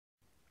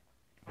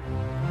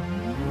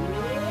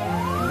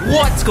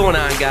What's going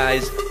on,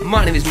 guys?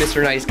 My name is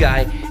Mr. Nice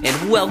Guy,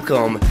 and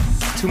welcome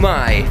to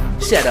my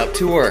setup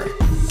tour.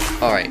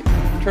 Alright,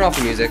 turn off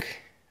the music.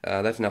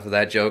 That's enough of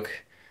that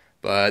joke.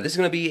 But this is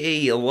going to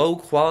be a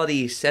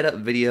low-quality setup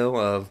video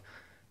of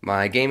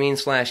my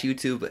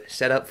gaming/YouTube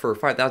setup for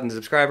 5,000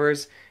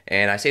 subscribers.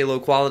 And I say low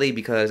quality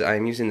because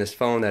I'm using this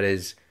phone that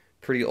is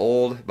pretty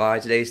old by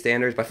today's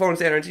standards. By phone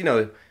standards, you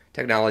know,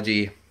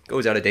 technology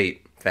goes out of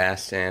date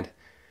fast, and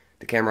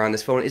the camera on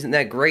this phone isn't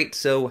that great.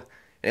 So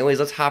anyways,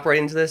 let's hop right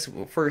into this.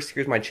 Well, first,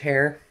 here's my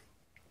chair.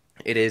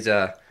 It is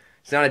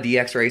it's not a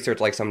DX Racer,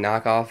 it's like some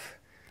knockoff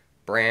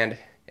brand.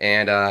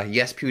 And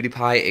yes,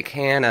 PewDiePie, it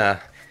can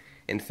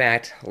in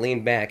fact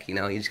lean back. You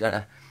know, you just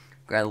gotta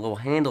grab a little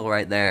handle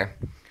right there.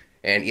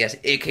 And yes,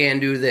 it can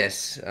do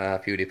this,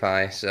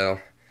 PewDiePie. So,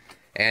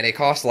 and it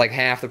costs like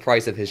half the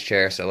price of his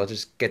chair. So let's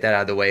just get that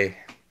out of the way,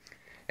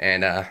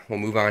 and we'll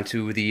move on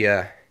to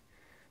the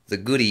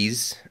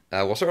goodies.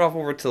 We'll start off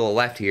over to the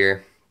left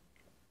here.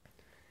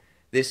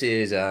 This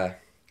is a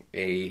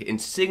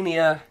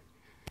Insignia.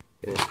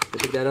 Can I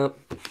pick that up?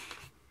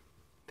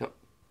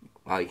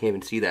 Wow, you can't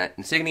even see that.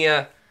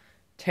 Insignia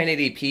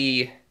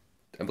 1080p,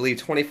 I believe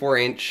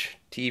 24-inch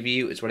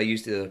TV is what I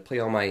used to play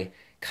all my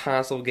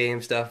console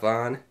game stuff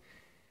on.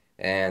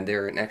 And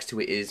there next to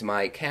it is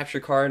my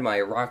capture card, my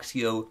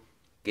Roxio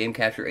Game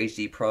Capture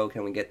HD Pro.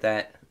 Can we get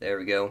that? There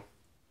we go.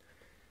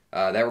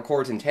 That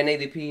records in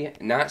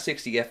 1080p, not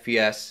 60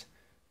 FPS.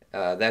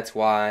 That's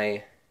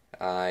why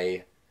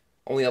I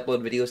only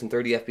upload videos in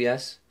 30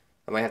 FPS.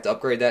 I might have to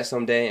upgrade that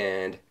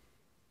someday and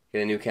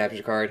get a new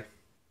capture card.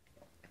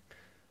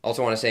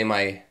 Also want to say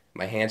my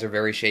hands are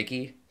very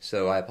shaky,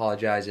 so I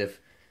apologize if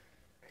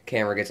the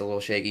camera gets a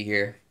little shaky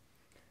here.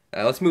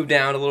 Let's move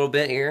down a little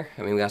bit here.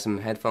 I mean, we got some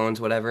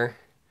headphones, whatever.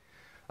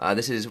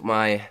 This is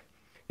my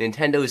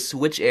Nintendo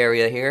Switch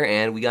area here,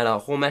 and we got a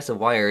whole mess of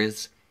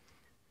wires.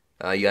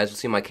 You guys will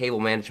see my cable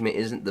management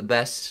isn't the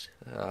best.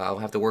 I'll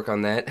have to work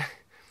on that.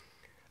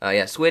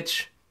 Yeah,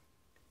 Switch,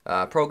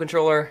 Pro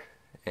Controller,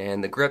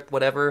 and the grip,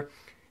 whatever.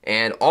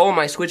 And all of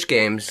my Switch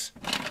games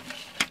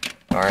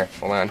are,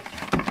 hold on,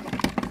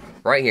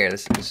 right here.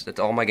 That's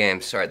all my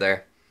games right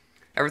there.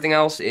 Everything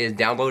else is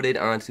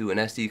downloaded onto an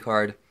SD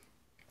card.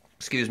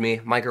 Excuse me,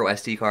 micro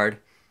SD card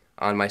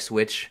on my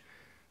Switch.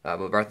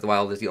 But Breath of the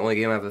Wild is the only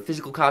game I have a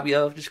physical copy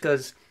of, just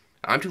because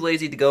I'm too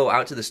lazy to go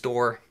out to the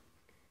store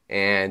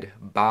and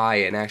buy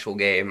an actual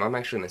game. I'm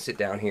actually going to sit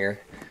down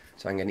here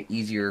so I can get an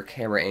easier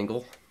camera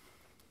angle.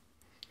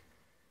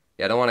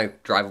 Yeah, I don't want to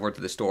drive over to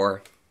the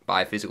store,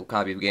 buy a physical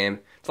copy of a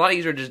game. It's a lot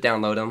easier to just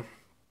download them.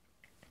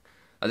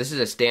 This is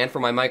a stand for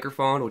my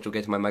microphone, which we'll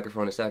get to my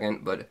microphone in a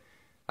second, but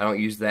I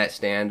don't use that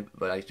stand,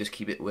 but I just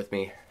keep it with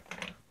me.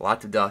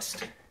 Lots of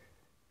dust.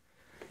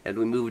 As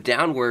we move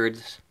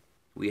downwards,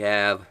 we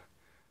have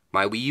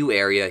my Wii U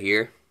area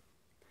here.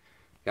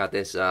 Got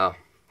this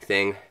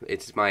thing.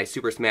 It's my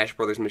Super Smash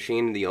Bros.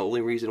 Machine. The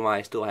only reason why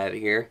I still have it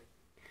here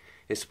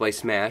is to play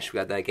Smash. We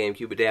got that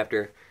GameCube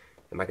adapter,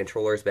 and my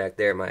controller's back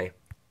there. My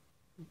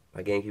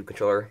GameCube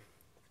controller.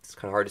 It's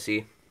kind of hard to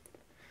see.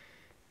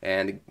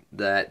 And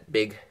that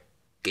big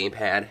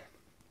gamepad.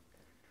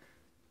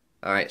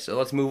 Alright, so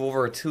let's move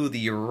over to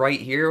the right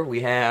here.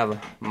 We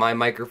have my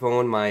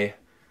microphone, my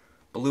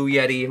Blue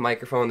Yeti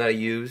microphone that I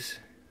use,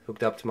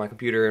 hooked up to my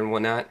computer and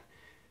whatnot,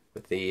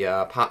 with the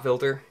pop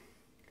filter.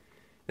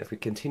 If we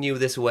continue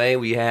this way,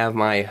 we have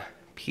my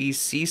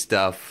PC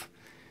stuff.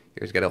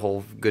 Here's got a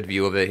whole good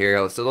view of it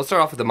here. So let's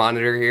start off with the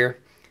monitor here.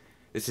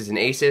 This is an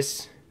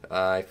ASUS.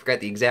 I forgot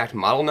the exact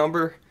model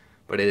number,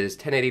 but it is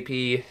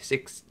 1080p,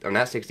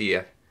 not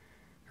 60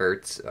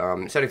 hertz,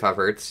 75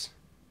 hertz.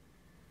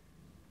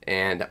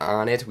 And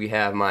on it we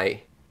have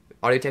my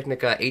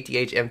Audio-Technica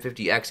ATH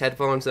M50X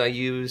headphones that I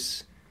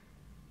use.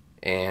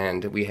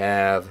 And we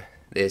have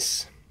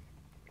this,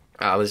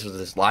 this was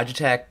this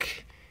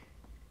Logitech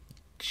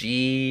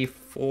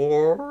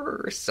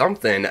G4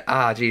 something.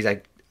 Geez,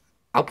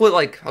 I'll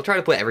try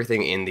to put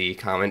everything in the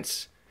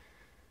comments.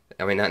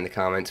 I mean, not in the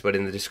comments, but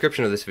in the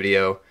description of this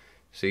video,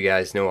 so you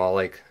guys know all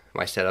like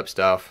my setup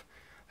stuff.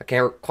 I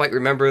can't quite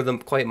remember the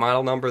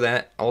model number.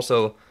 That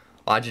also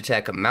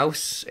Logitech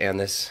mouse, and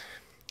this,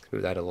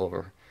 move that a little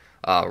over,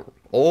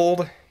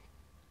 old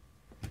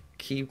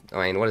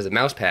what is it?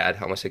 Mouse pad.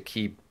 I almost said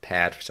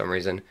keypad for some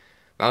reason.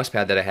 Mouse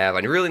pad that I have. I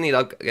really need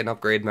an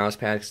upgrade mouse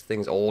pad because the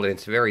thing's old and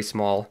it's very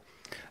small.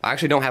 I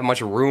actually don't have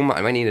much room.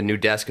 I might need a new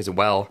desk as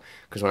well,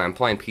 because when I'm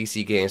playing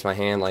PC games, my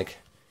hand like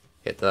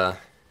hit the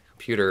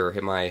computer or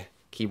hit my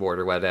keyboard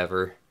or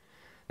whatever.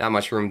 Not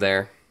much room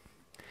there.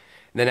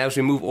 And then as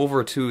we move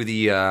over to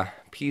the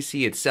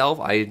PC itself,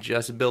 I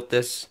just built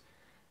this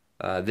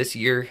this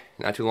year,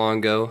 not too long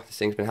ago. This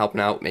thing's been helping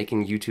out,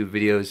 making YouTube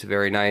videos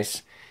very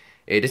nice.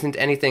 It isn't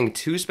anything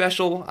too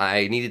special.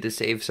 I needed to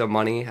save some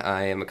money.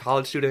 I am a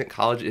college student.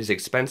 College is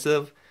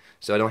expensive,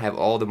 so I don't have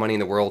all the money in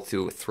the world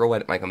to throw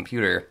at my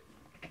computer.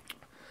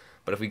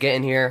 But if we get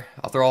in here,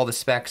 I'll throw all the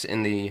specs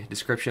in the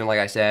description. Like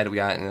I said, we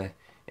got an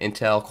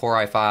Intel Core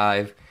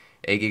i5,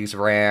 8 gigs of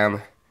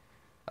RAM,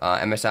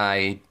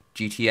 MSI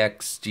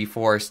GTX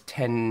GeForce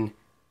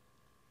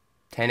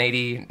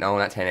 1080, no,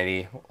 not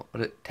 1080,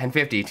 what is it?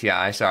 1050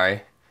 Ti,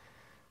 sorry.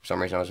 For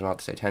some reason I was about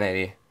to say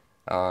 1080.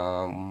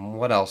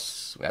 What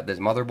else? We have this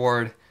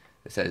motherboard.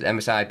 It says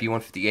MSI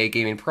B158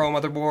 Gaming Pro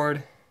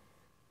motherboard.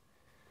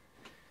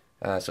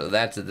 So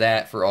that's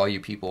that for all you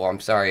people. I'm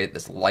sorry,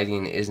 this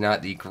lighting is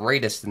not the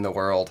greatest in the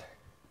world,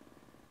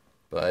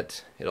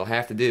 but it'll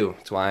have to do.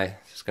 That's why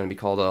it's going to be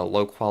called a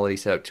low quality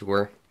setup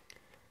tour.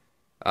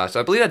 So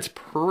I believe that's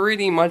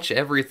pretty much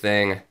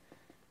everything.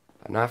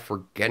 I'm not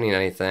forgetting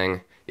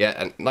anything. Yeah,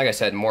 and like I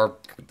said,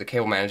 the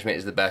cable management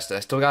is the best.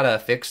 I still gotta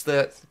fix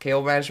the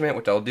cable management,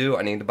 which I'll do.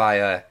 I need to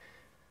buy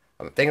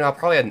I'm thinking I'll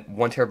probably a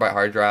 1 terabyte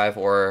hard drive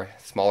or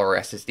smaller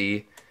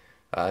SSD.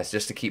 It's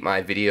just to keep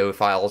my video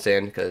files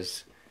in,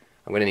 because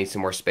I'm gonna need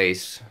some more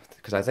space.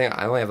 Because I think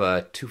I only have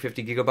a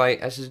 250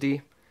 gigabyte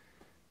SSD,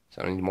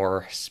 so I need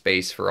more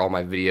space for all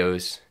my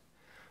videos.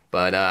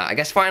 But I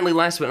guess finally,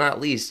 last but not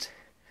least,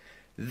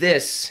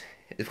 this,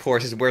 of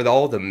course, is where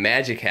all the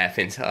magic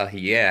happens.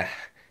 Yeah.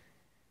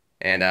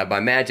 And by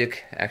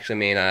magic, actually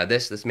mean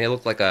this may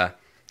look like a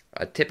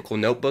typical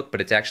notebook, but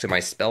it's actually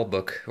my spell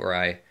book where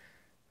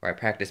I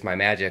practice my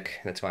magic.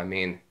 That's what I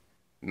mean.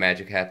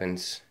 Magic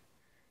happens.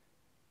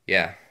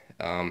 Yeah.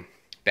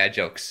 Bad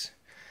jokes.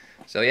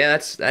 So yeah,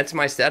 that's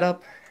my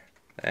setup.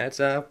 That's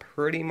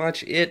pretty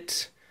much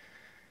it.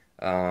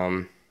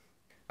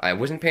 I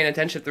wasn't paying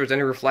attention if there was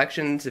any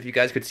reflections, if you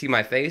guys could see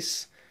my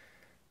face.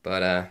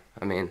 But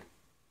I mean,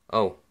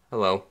 oh,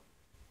 hello.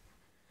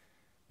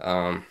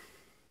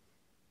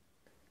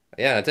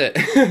 Yeah, that's it.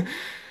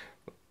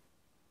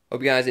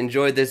 Hope you guys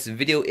enjoyed this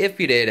video. If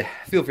you did,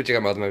 feel free to check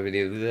out my other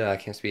videos. I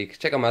can't speak.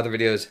 Check out my other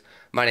videos.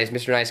 My name is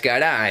Mr. Niceguy,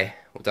 and I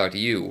will talk to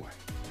you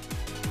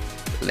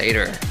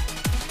later.